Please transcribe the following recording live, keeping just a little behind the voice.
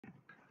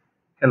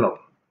Hello,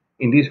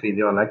 in this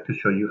video I'd like to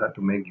show you how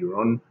to make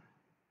your own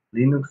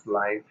Linux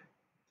Live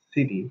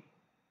CD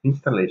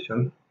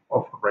installation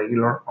of a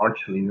regular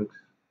Arch Linux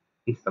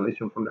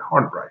installation from the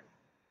hard drive.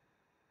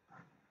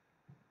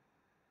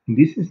 In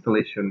this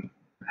installation,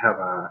 I have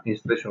an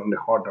installation on the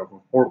hard drive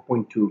of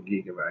 4.2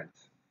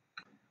 gigabytes.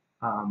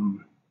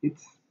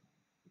 It's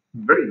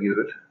very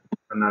good,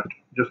 and not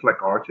just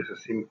like Arch, it's a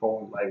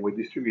simple lightweight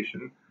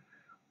distribution.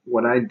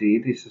 What I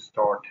did is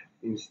start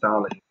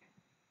installing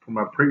from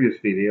my previous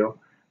video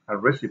a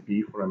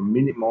recipe for a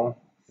minimal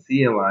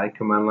CLI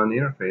command line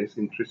interface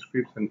in 3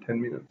 scripts and 10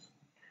 minutes.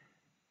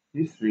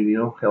 This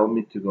video helped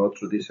me to go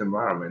through this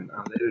environment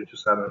and later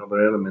just add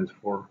other elements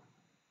for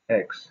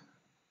X,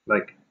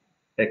 like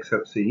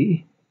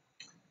XFCE.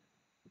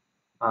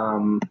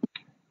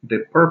 The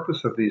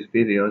purpose of this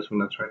video is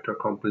when I try to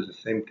accomplish the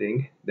same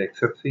thing, the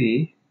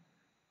XFCE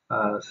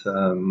as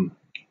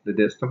the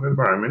desktop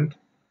environment,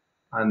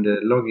 and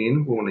the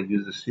login, we want to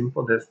use the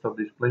simple desktop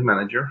display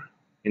manager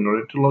in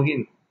order to log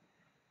in.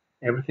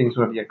 Everything's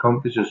going to be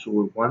accomplished just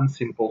with one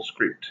simple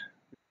script.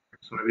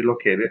 It's going to be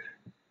located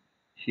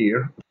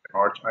here,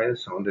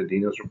 Archiso, the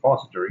DNS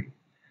repository.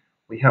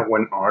 We have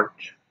one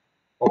Arch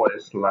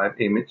OS live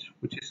image,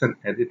 which is an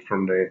edit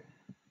from the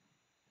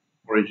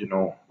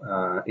original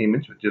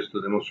image, but just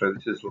to demonstrate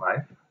this is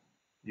live.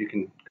 You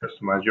can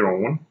customize your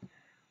own one.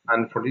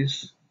 And for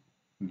this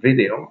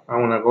video, I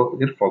want to go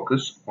get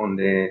focused on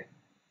the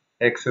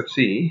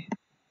XFCE,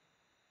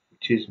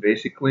 which is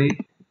basically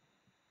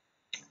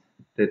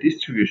the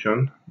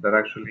distribution that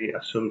actually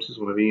assumes it's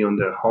going to be on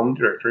the home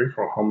directory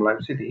for Home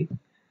Live CD.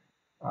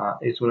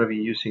 It's going to be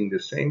using the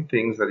same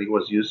things that it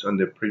was used on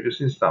the previous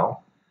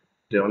install.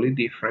 The only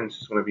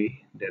difference is going to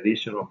be the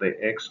addition of the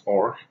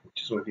XOR,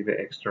 which is going to be the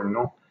X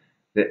terminal,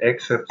 the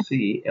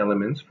XFCE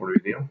elements for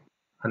video,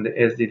 and the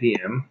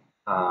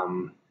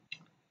sddm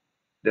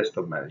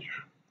desktop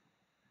manager.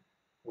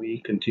 We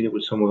continue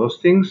with some of those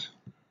things.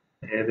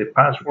 The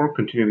password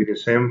continue to be the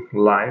same,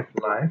 live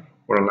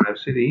for a live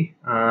CD,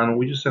 and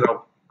we just set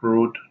up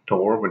root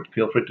Tor, but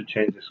feel free to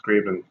change the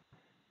script and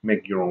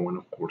make your own one,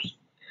 of course.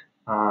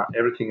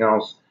 Everything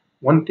else,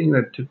 one thing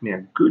that took me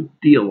a good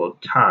deal of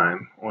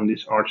time on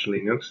this Arch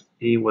Linux,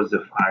 it was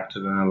the fact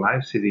that on a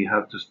live CD you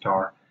have to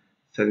start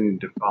setting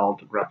the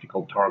default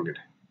graphical target.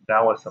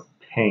 That was a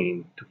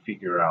pain to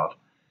figure out.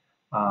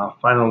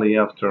 Finally,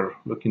 after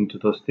looking into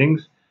those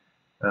things,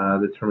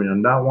 determining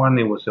on that one,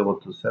 it was able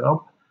to set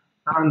up.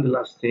 And the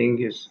last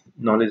thing is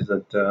notice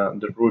that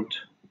the root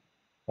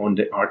on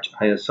the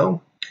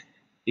Archiso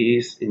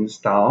is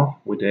installed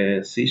with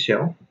a C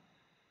shell,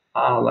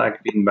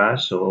 like bin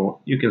bash,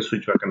 so you can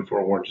switch back and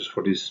forward. Just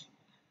for this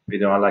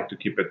video, I like to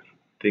keep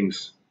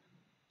things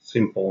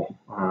simple,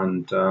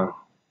 and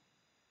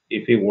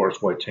if it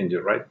works, why change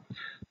it, right?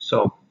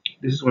 So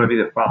this is going to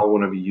be the file we're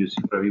going to be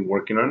using, going to be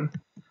working on,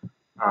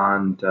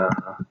 and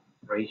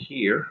right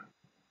here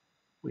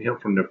we have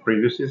from the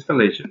previous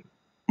installation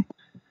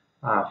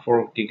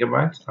 4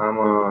 gigabytes. I'm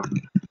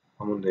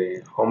on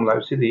the home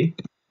live CD,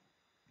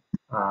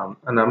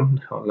 and I'm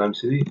on live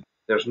CD.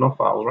 There's no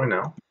files right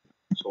now,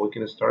 so we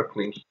can start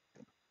clean.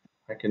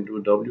 I can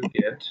do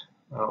wget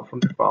from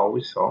the file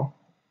we saw.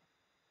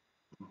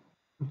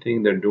 The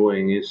thing they're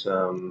doing is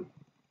they're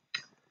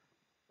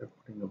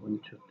putting a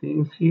bunch of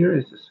things here.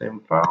 It's the same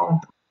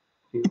file.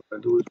 The thing I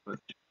do is put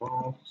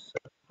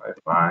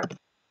 755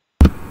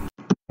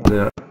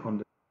 on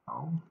the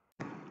file,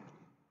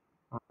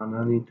 and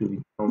I need to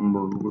become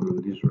root on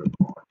this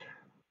report.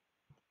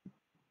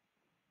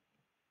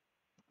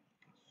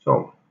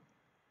 So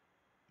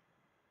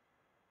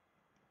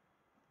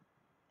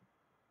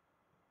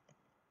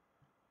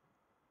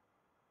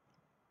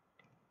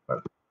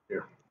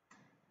here.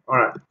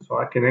 Alright, so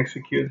I can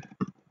execute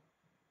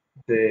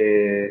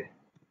the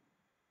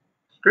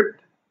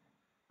script,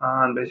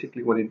 and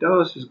basically what it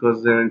does is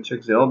goes there and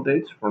checks the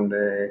updates from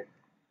the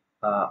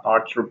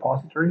Arch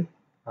repository,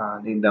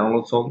 and it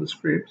downloads all the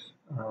scripts,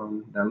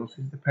 downloads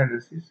its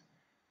dependencies,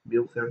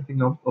 builds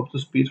everything up to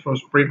speed for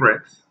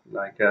prereqs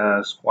like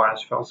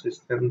Squash file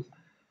systems,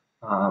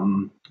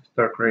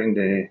 start creating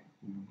the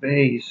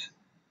base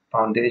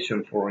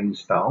foundation for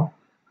install,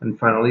 and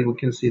finally we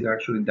can see it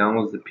actually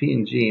downloads the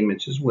PNG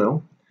image as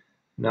well.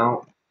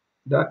 Now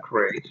that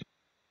creates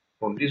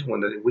from this one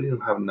that we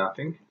didn't have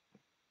nothing.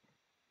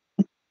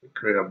 We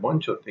create a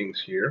bunch of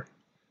things here,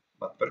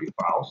 about 30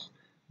 files.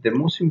 The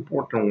most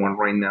important one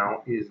right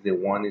now is the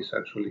one is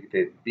actually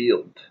the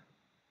build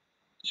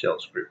shell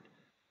script.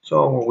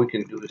 So what we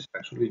can do is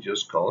actually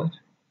just call it.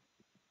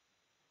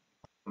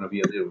 I'm going to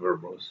be a little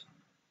verbose.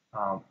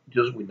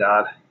 Just with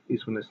that,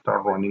 it's going to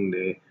start running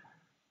the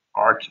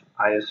Arch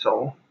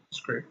ISO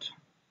script.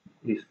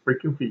 It's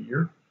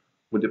pre-configured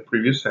with the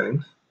previous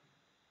settings,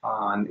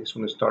 and it's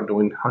going to start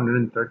doing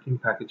 113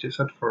 packages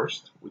at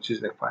first, which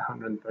is the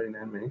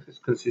 539 minutes. It's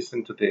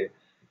consistent to the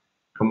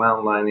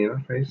command line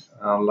interface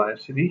live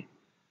CD.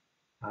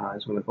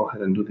 It's going to go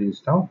ahead and do the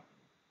install.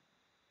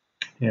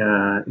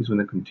 It's going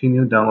to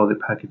continue download the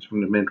package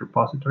from the main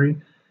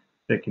repository,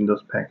 checking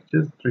those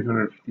packages,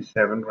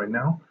 357 right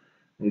now.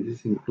 And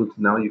this includes,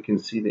 now you can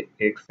see the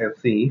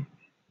XFCE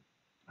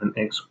and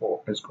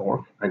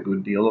Xcore, a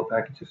good deal of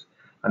packages.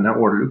 And now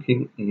we're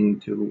looking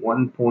into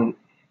 1.8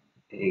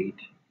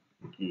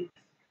 gigs.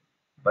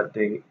 But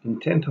the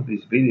intent of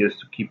this video is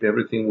to keep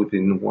everything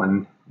within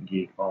 1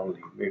 gig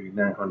only, maybe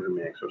 900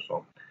 megs or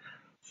so.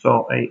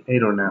 So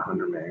 8 or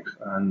 900 megs,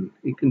 and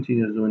it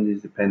continues doing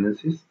these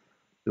dependencies.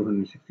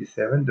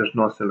 267. There's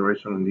no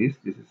acceleration on this.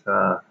 This is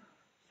a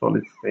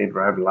solid state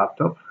drive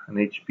laptop, an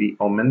HP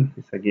Omen.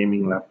 It's a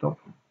gaming laptop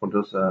for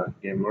those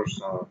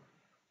gamers.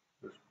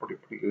 It's pretty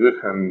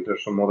good, and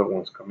there's some other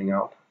ones coming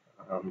out.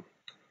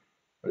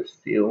 But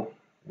still,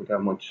 with that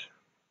much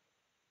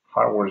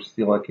hardware,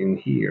 still I can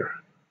hear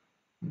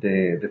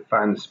the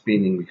fan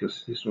spinning,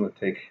 because this is going to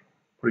take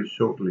pretty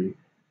shortly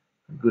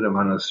a good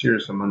amount, a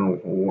serious amount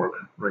of work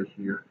right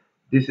here.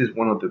 This is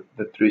one of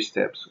the 3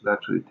 steps that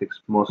actually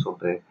takes most of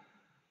the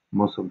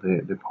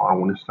power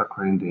when you start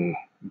creating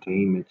the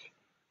image.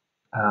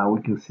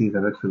 We can see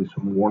that actually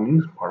some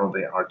warnings, part of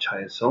the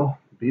Archiso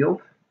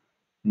build.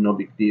 No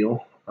big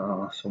deal.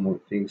 Some of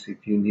the things,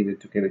 if you needed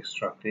to get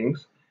extra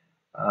things,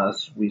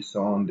 as we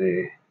saw on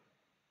the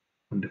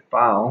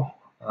file,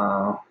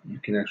 you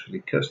can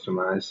actually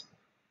customize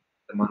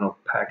the amount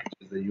of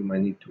packages that you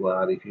might need to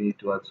add. If you need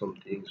to add some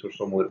things or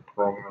some other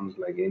programs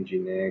like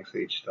Nginx,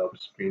 HTOP,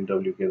 Screen,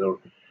 wget, or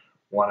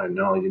want to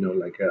know,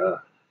 like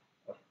a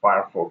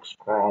Firefox,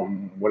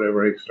 Chrome,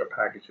 whatever extra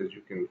packages,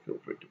 you can feel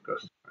free to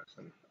customize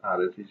and add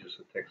it. It's just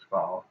a text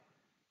file.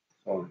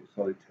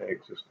 Solid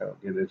text, just kind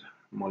of get it,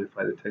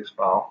 modify the text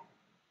file,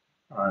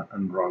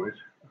 and run it.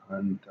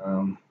 And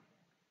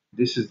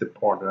this is the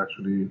part that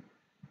actually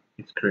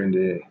it's creating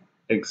the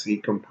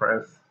XE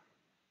compress.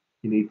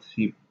 You need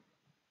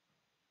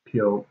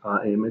CPO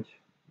image,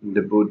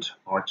 the boot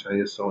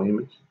Archiso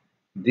image.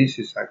 This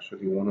is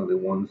actually one of the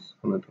ones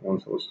I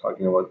was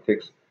talking about. It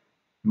takes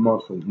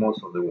most of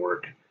the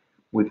work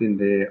within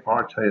the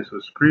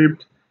Archiso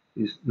script.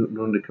 Is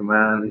run the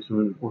command. It's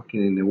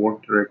working in the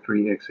work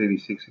directory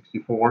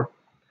x86-64.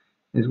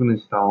 It's going to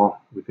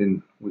install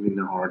within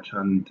the Arch,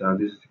 and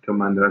this is the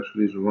command that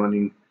actually is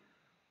running.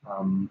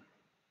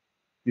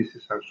 This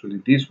is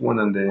actually this one,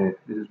 and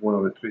this is one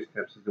of the 3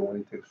 steps. Is the one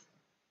it takes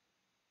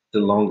the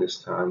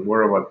longest time.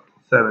 We're about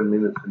 7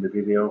 minutes in the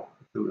video.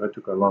 I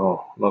took a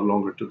lot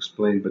longer to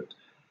explain, but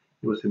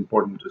it was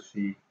important to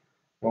see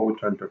what we're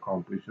trying to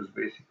accomplish. Is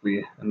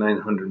basically a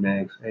 900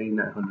 megs,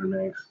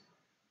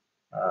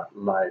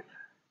 live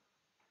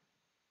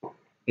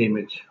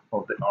image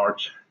of the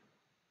Arch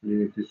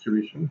Linux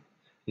distribution,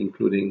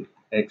 including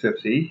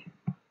XFCE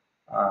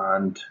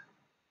and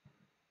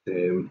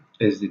the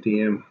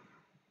sddm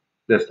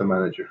desktop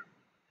manager.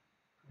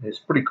 It's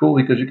pretty cool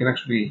because you can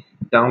actually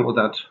download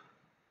that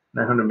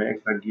 900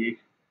 megs, that gig,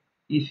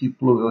 easy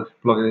plug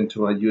it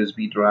into a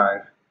USB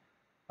drive,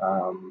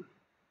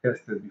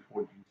 test it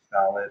before you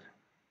install it,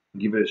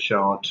 give it a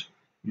shot,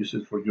 use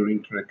it for your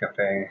internet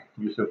cafe,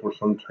 use it for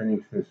some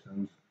training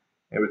systems,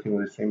 everything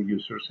with the same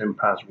user, same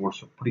password,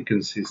 so pretty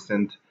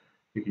consistent.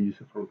 You can use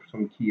it for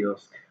some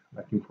kiosk,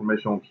 like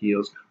informational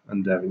kiosk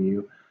and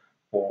Avenue,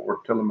 or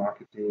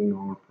telemarketing,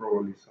 or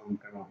probably some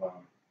kind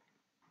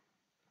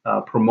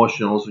of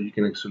promotional, so you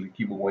can actually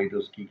give away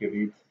those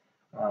gigabits.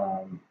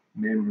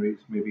 Memories,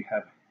 maybe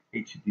have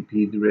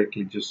HTTP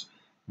directly, just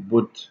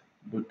boot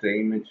the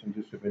image and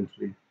just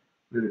eventually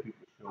let the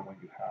people show what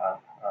you have,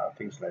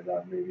 things like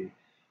that. Maybe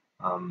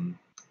some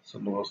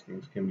of those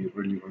things can be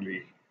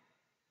really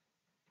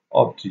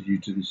up to you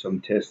to do some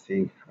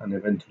testing, and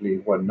eventually,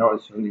 well, now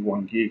it's only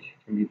 1 gig,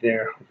 can be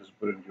there. Just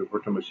put it in your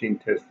virtual machine,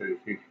 test it.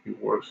 If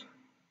it works,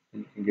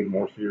 and you can get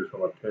more serious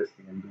about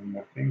testing and doing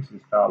more things.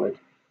 Install it.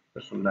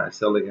 There's some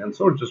nice elegance,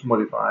 or just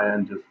modify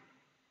and just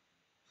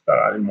start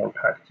adding more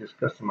packages.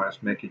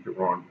 Customize, make it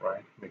your own,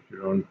 right? Make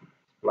your own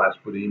splash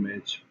put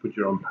image, put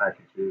your own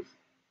packages,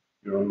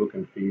 your own look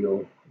and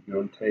feel, your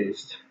own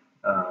taste.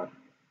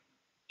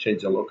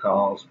 Change the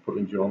locales, put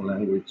in your own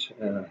language,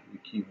 the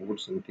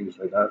keywords and things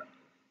like that.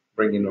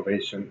 Bring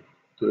innovation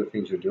to the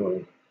things you're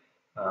doing.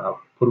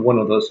 Put one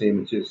of those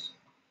images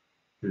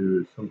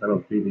to some kind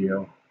of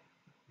video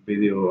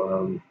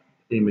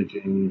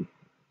imaging,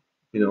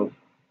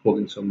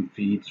 pulling some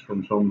feeds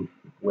from some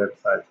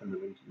websites and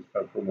eventually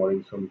start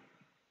promoting some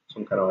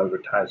kind of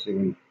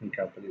advertising in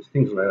companies.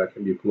 Things like that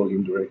can be plugged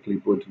in directly,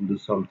 put into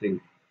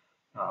something.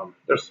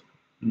 There's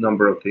a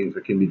number of things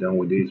that can be done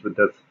with these, but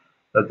that's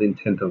the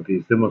intent of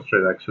this.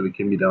 Demonstrate actually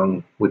can be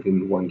done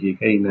within 1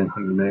 gig,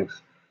 900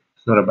 megs.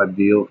 It's not a bad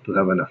deal to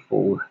have a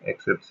full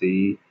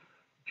XFCE.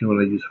 If you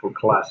want to use for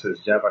classes,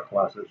 Java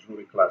classes,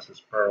 Ruby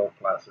classes, Perl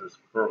classes,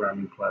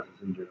 programming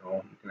classes in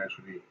general, you can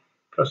actually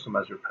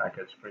customize your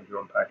package, print your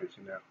own package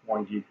in a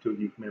 1 gig, 2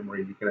 gig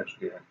memory. You can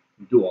actually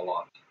do a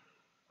lot.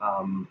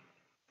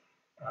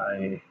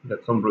 I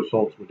got some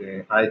results with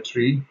the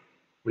i3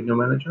 window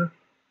manager.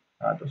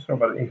 Those are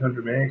about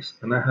 800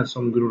 megs, and I had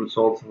some good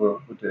results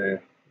with the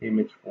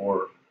image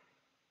for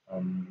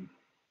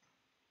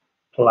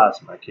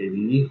Plasma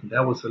KDE.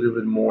 That was a little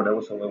bit more. That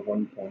was about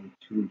 1.2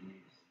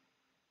 gigs.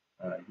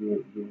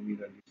 You'll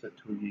need at least a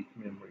 2 gig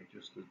memory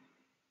just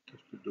to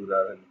just to do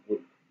that and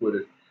put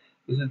it.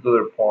 This is the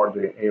other part,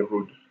 the air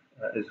route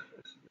is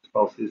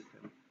file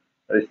system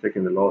that is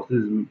taking the loss.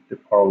 This is the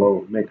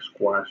parallel mix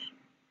squash.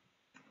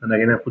 And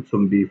again, I put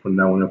some beef on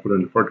that one. I put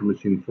on the virtual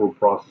machine 4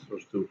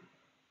 processors to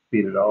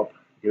speed it up,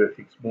 get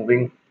things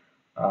moving.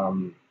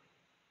 Um,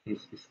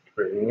 he's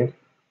creating it.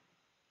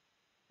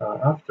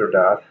 After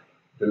that,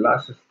 the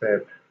last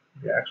step,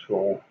 the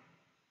actual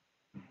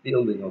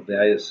building of the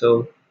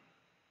ISO,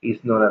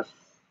 is not as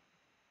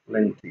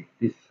lengthy.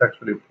 This is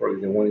actually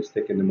probably the one that's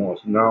taking the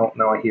most. Now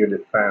I hear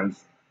the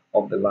fans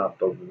of the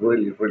laptop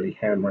really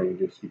hammering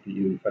the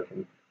CPU if I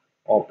can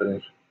open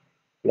it.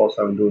 Plus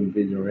I'm doing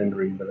video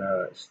rendering, but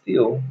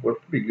still we're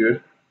pretty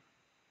good.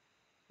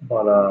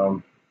 But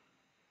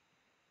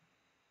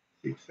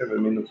 6-7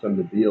 minutes on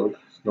the build,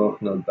 it's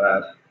not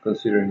bad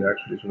considering that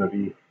actually it's gonna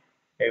be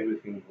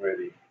everything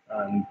ready.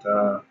 And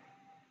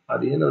at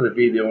the end of the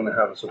video, I want to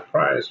have a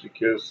surprise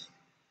because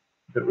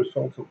the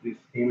results of these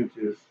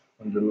images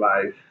on the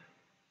live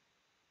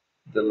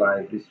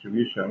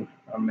distribution,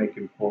 I'm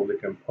making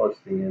public and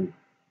posting in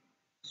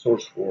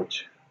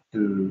SourceForge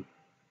to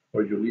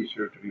for your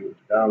leisure to be able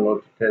to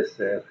download, test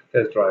it,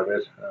 test drive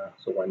it.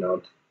 So why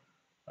not?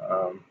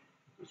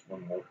 Just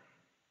one more.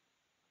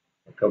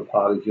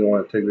 Compile. If you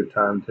want to take the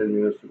time, 10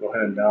 minutes to go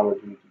ahead and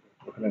download, you need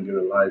to go ahead and do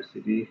a live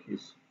CD.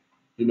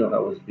 You know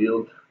how it's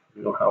built,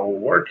 you know how it will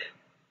work,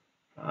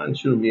 and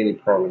shouldn't be any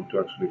problem to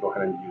actually go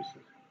ahead and use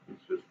it.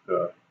 It's just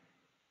a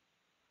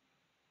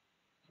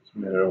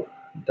matter of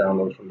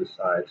download from the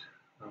site.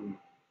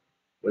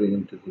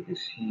 Waiting to do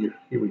this here.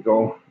 Here we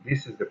go.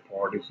 This is the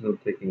part. It's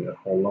not taking a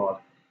whole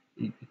lot.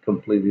 It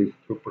completed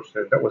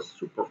 2%. That was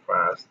super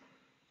fast.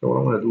 So what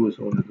I want to do is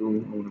I want to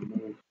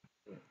move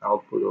the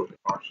output of the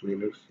Arch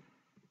Linux.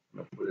 I'm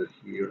going to put it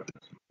here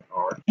as my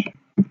Arch.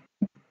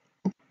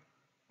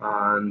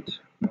 And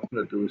what I'm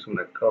going to do is I'm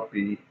going to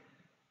copy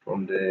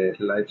from the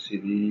live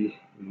CD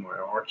in my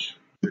Arch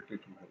directly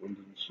to my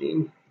Windows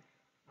machine.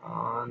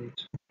 And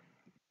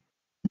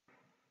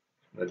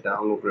I'm going to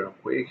download real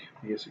quick.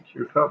 Be a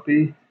secure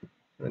copy.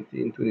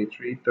 17,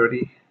 23,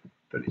 30,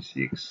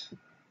 36,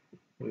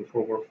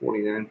 24,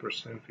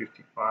 49%,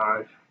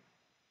 55,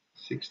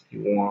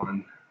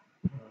 61.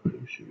 We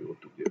should be able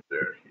to get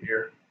there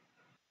here.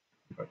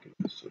 If I can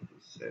just set the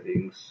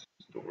settings,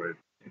 storage,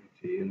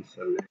 empty, and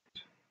select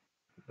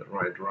the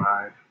right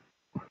drive.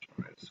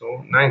 Right,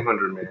 so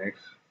 900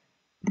 megs.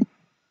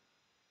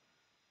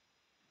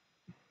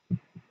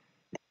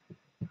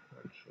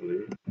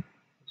 Actually,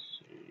 let's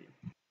see,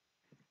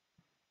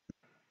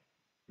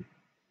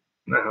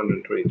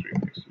 923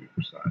 megs to be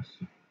precise.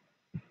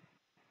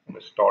 I'm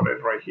gonna start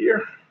it right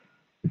here,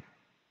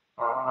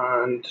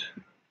 and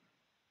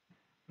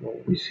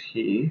what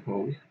we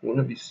want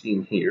to be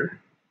seen here,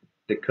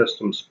 the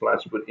custom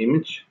splashboard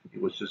image. It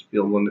was just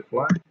built on the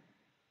fly.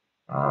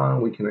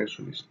 We can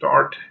actually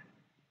start,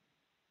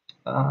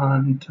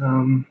 and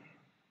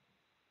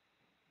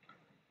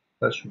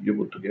that should be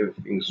able to get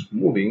things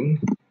moving.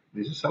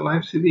 This is a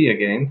live CD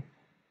again,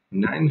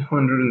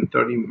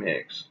 930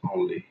 megs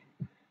only.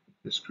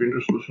 The screen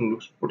resolution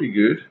looks pretty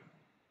good.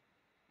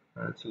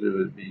 It's a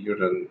little bit bigger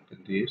than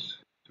this.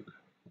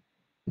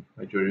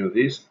 Majority of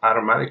this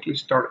automatically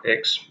start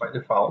X by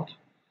default,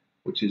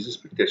 which is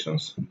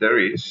expectations. There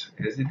is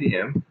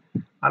sddm.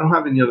 I don't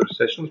have any other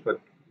sessions,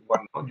 but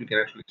why not? You can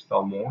actually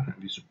install more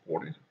and be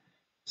supported.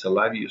 It's a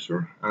live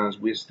user, as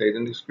we stated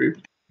in the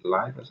script,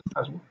 live as a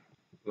password,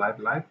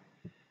 live.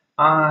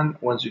 And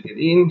once you get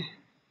in,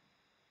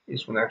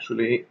 it's when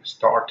actually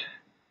start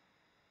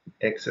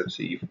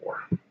XFCE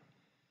 4.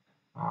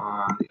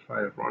 If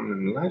I run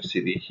a live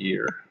CD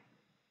here,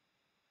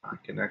 I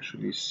can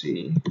actually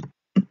see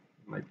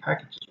my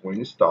packages were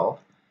installed.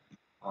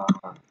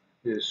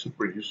 The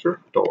super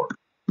user door,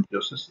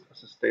 just as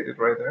stated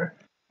right there.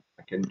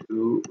 I can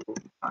do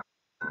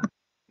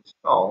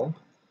install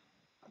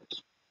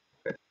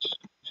fetch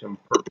some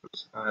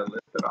purpose. I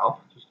left it off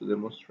just to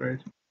demonstrate.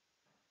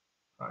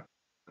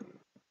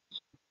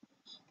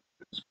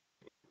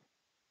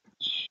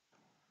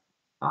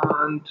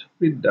 And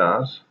with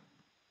that,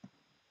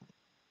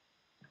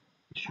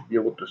 you should be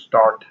able to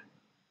start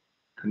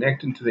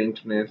connecting to the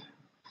internet,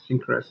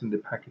 synchronizing the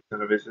packet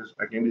services.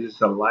 Again, this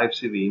is a live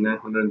CD,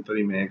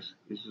 930 megs.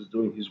 It's just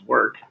doing his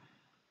work.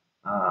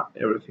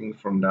 Everything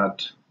from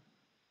that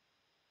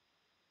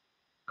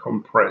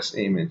compressed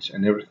image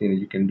and everything that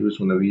you can do is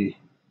going to be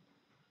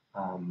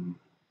on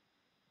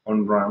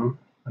RAM,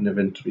 and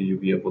eventually you'll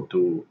be able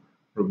to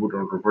reboot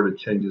or revert the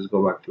changes,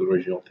 go back to the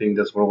original thing.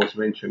 That's what I was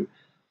mentioned.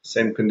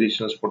 Same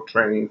conditions for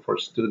training, for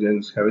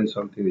students, having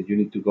something that you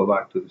need to go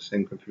back to the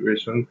same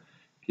configuration,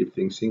 keep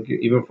things syncing.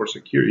 Even for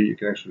security, you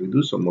can actually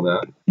do some of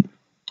that.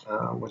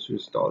 Once you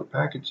install the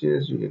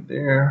packages, you get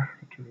there,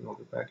 returning all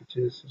the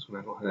packages. So I'm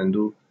going to go ahead and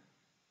do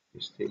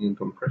this thing in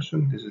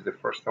compression. This is the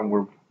first time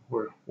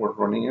we're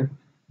running it,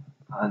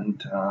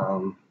 and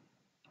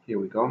here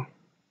we go.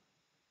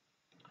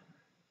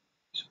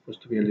 It's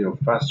supposed to be a little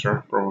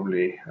faster,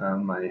 probably.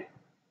 My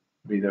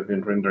video I've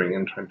been rendering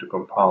and trying to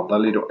compile that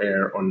little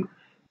error on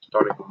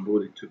starting on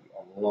boot. It took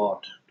a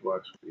lot to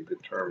actually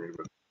determine,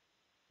 but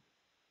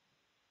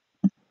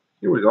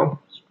Here we go.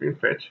 Screen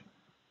fetch.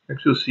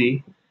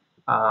 XFCE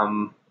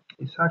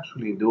is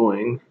actually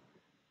doing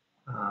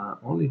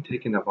only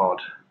taking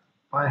about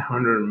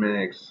 500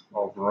 megs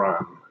of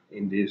RAM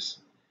in this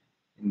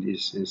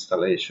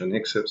installation.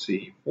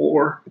 XFCE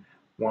 4,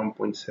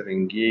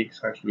 1.7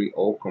 gigs, actually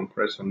all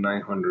compressed on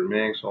 900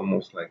 megs,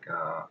 almost like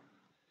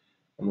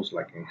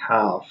in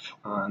half,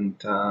 and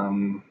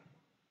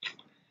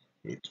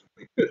it's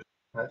pretty good.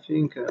 I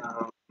think it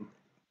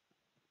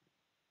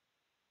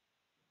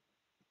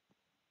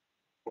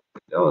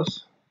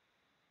does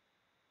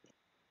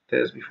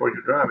test before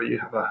you drive it. You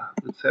have a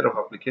good set of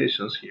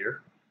applications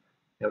here.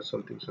 You have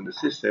some things on the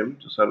system,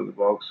 just out of the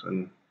box,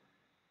 and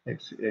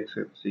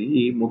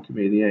XFCE,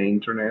 multimedia,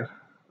 internet,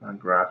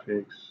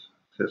 graphics,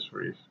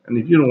 accessories. And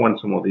if you don't want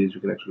some of these, you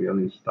can actually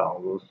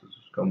uninstall those. This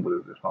just come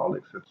with the default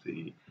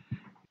XFCE.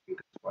 You can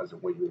customize the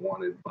way you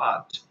want it.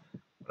 But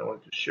what I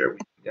wanted to share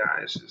with you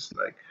guys is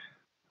like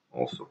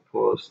also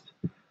post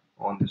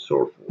on the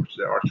SourceForge,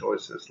 the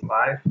ArchOS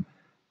Live.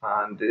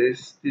 And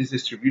this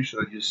distribution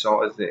that you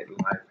saw is the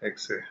Live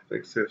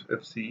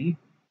XFCE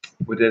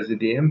with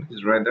sddm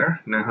is right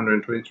there,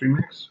 923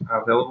 megs,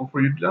 available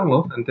for you to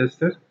download and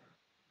test it.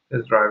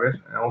 Let's drive it.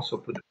 I also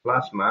put the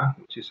plasma,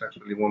 which is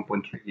actually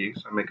 1.3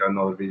 gigs. I'll make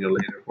another video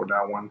later for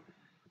that one.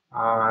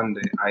 And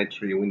the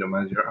i3 window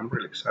manager. I'm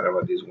really excited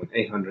about this one.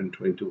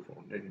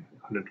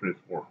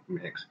 124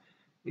 megs.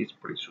 It's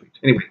pretty sweet.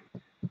 Anyway,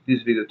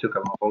 this video took a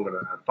lot longer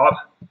than I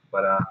thought,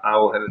 but I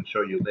will head and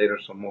show you later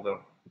some other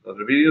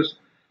videos.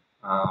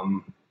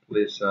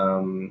 Please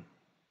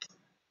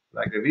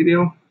like the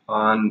video,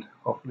 and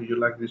hopefully you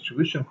like the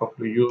distribution.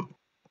 Hopefully you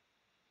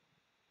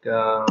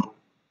uh,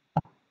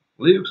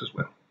 Linux as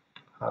well.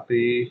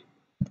 Happy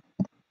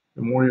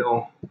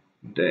Memorial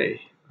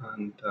Day,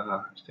 and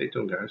stay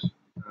tuned, guys.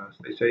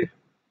 Stay safe.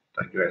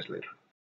 Talk to you guys later.